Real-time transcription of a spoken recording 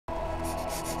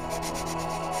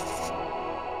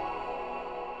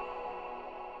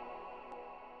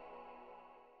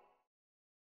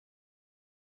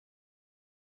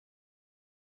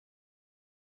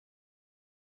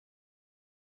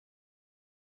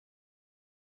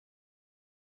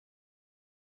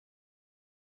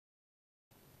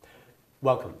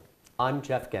Welcome. I'm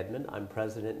Jeff Gedman. I'm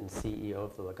president and CEO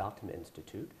of the Legatum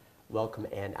Institute. Welcome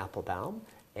Anne Applebaum.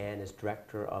 Anne is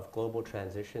director of global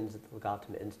transitions at the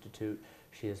Legatum Institute.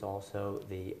 She is also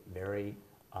the very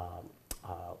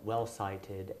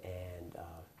well-cited and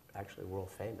actually world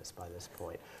famous by this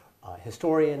point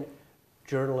historian,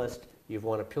 journalist. You've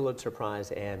won a Pulitzer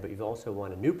Prize, Anne, but you've also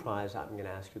won a new prize I'm going to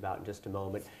ask you about in just a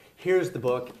moment. Here's the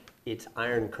book. It's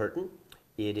Iron Curtain.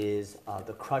 It is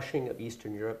The Crushing of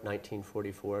Eastern Europe,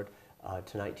 1944 to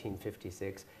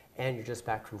 1956, and you're just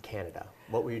back from Canada.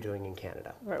 What were you doing in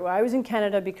Canada? Right, well, I was in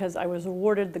Canada because I was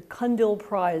awarded the Cundill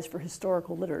Prize for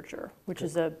Historical Literature, which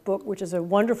is a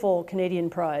wonderful Canadian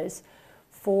prize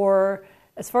for,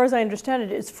 as far as I understand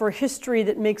it, it's for history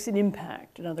that makes an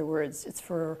impact. In other words, it's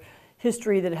for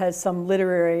history that has some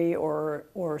literary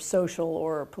or social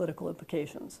or political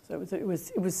implications. So it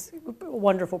was a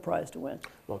wonderful prize to win.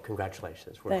 Well,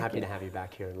 congratulations. We're happy to have you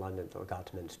back here in London at the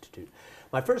Legatum Institute.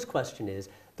 My first question is,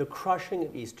 the crushing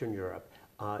of Eastern Europe.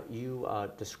 You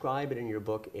describe it in your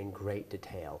book in great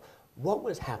detail. What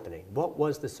was happening? What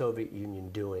was the Soviet Union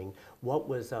doing? What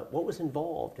was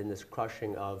involved in this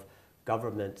crushing of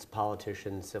governments,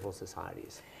 politicians, civil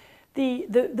societies?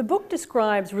 The book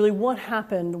describes really what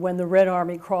happened when the Red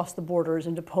Army crossed the borders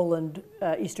into Poland,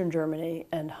 Eastern Germany,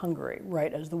 and Hungary,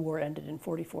 right as the war ended in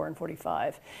 44 and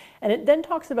 45. And it then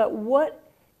talks about what,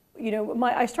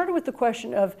 I started with the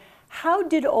question of how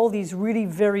did all these really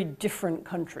very different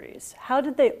countries, how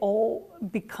did they all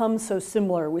become so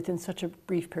similar within such a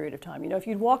brief period of time? If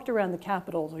you'd walked around the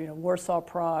capitals, Warsaw,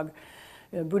 Prague,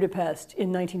 Budapest in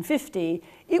 1950,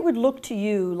 it would look to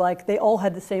you like they all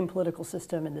had the same political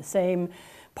system and the same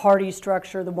party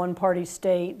structure, the one-party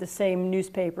state, the same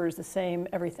newspapers, the same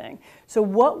everything. So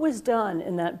what was done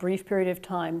in that brief period of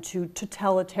time to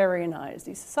totalitarianize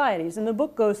these societies? And the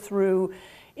book goes through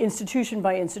institution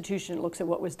by institution. It looks at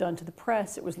what was done to the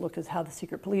press. It looks at how the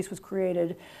secret police was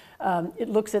created. It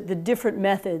looks at the different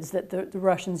methods that the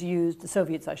Russians used, the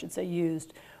Soviets, I should say,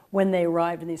 used when they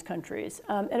arrived in these countries.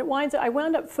 And I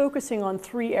wound up focusing on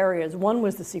three areas. One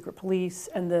was the secret police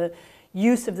and the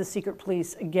use of the secret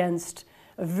police against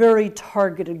a very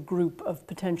targeted group of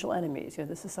potential enemies,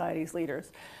 the society's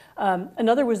leaders.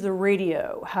 Another was the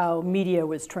radio, how media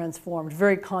was transformed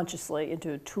very consciously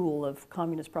into a tool of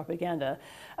communist propaganda.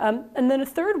 And then a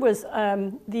third was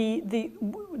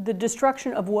the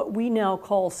destruction of what we now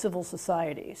call civil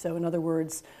society. So in other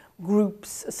words,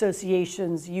 groups,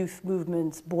 associations, youth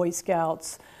movements, Boy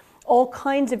Scouts, all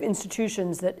kinds of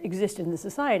institutions that existed in the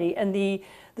society. And the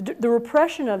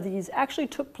repression of these actually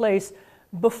took place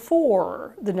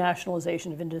before the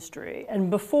nationalization of industry and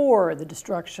before the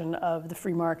destruction of the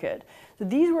free market. So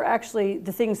these were actually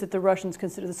the things that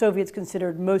the Soviets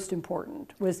considered most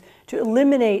important, was to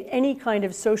eliminate any kind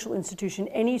of social institution,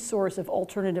 any source of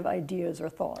alternative ideas or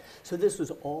thought. So this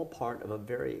was all part of a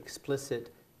very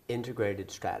explicit integrated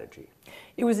strategy.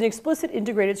 It was an explicit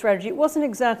integrated strategy. It wasn't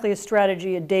exactly a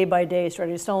strategy, a day-by-day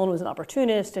strategy. Stalin was an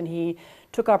opportunist, and he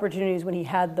took opportunities when he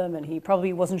had them, and he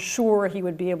probably wasn't sure he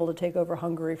would be able to take over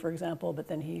Hungary, for example, but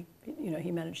then he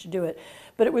managed to do it.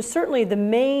 But it was certainly the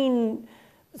main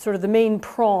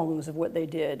prongs of what they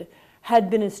did had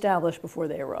been established before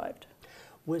they arrived.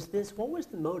 What was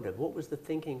the motive? What was the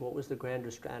thinking? What was the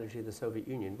grander strategy of the Soviet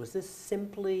Union? Was this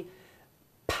simply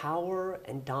power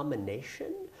and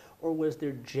domination, or was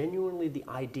there genuinely the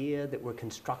idea that we're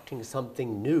constructing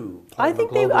something new? I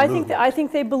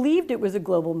think they believed it was a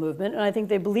global movement, and I think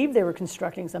they believed they were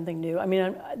constructing something new. I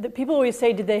mean, people always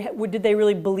say, did they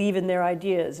really believe in their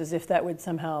ideas, as if that would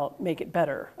somehow make it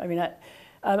better? I mean,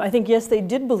 I think yes, they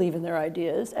did believe in their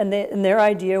ideas, and their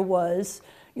idea was,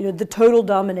 the total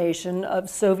domination of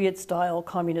Soviet-style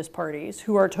communist parties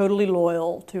who are totally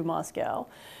loyal to Moscow.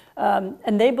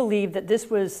 And they believed that this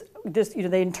is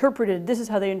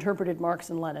how they interpreted Marx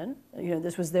and Lenin.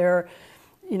 This was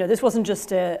this wasn't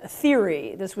just a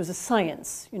theory, this was a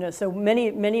science. So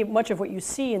much of what you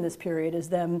see in this period is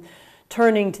them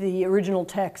turning to the original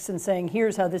texts and saying,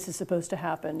 here's how this is supposed to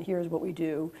happen, here's what we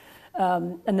do.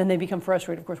 And then they become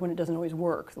frustrated, of course, when it doesn't always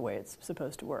work the way it's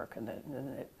supposed to work, and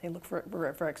then they look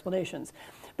for explanations.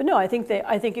 But no, I think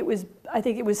it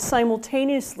was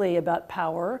simultaneously about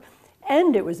power,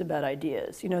 and it was about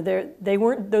ideas.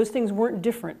 Those things weren't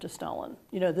different to Stalin.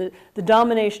 The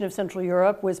domination of Central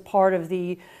Europe was part of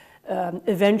the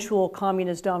eventual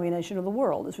communist domination of the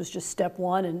world. This was just step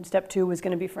one, and step two was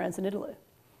going to be France and Italy.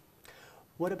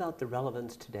 What about the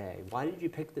relevance today? Why did you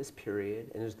pick this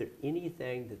period, and is there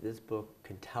anything that this book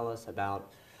can tell us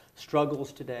about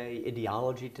struggles today,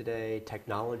 ideology today,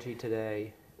 technology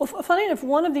today? Well, funny enough,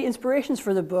 one of the inspirations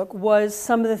for the book was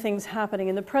some of the things happening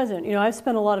in the present. You know, I've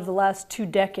spent a lot of the last 2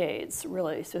 decades,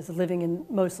 really, so living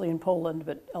mostly in Poland,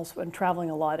 but elsewhere, and traveling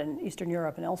a lot in Eastern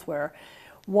Europe and elsewhere,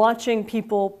 watching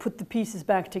people put the pieces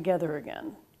back together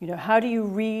again. You know, how do you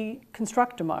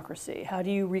reconstruct democracy? How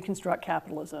do you reconstruct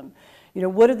capitalism? You know,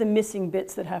 what are the missing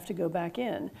bits that have to go back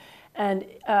in? And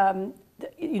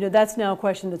you know, that's now a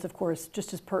question that's, of course,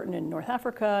 just as pertinent in North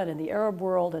Africa and in the Arab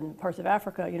world and parts of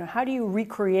Africa. You know, how do you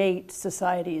recreate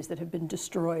societies that have been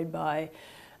destroyed by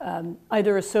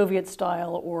either a Soviet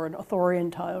style or an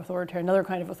another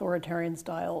kind of authoritarian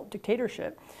style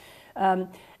dictatorship?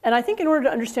 And I think in order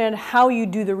to understand how you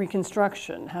do the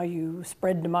reconstruction, how you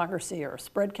spread democracy or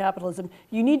spread capitalism,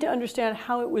 you need to understand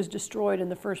how it was destroyed in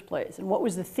the first place and what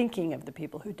was the thinking of the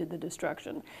people who did the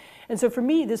destruction. And so for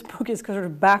me, this book is sort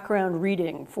of background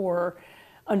reading for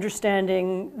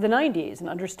understanding the 90s and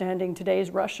understanding today's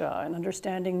Russia and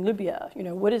understanding Libya. You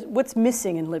know, what's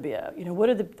missing in Libya? You know, what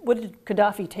did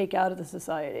Gaddafi take out of the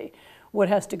society? What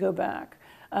has to go back?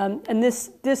 And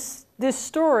this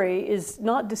story is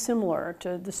not dissimilar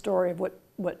to the story of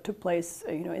what took place,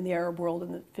 you know, in the Arab world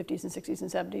in the 50s and 60s and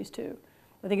 70s too.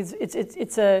 I think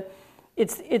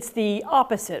it's the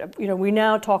opposite of, you know, we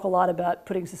now talk a lot about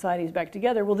putting societies back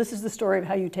together. Well, this is the story of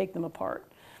how you take them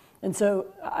apart. And so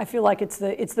I feel like it's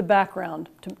the background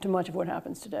to much of what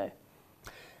happens today.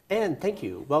 Anne, thank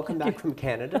you. Welcome back from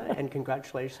Canada, and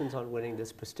congratulations on winning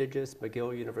this prestigious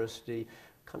McGill University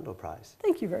Cundill Prize.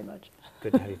 Thank you very much.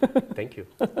 Good to have you. Thank you.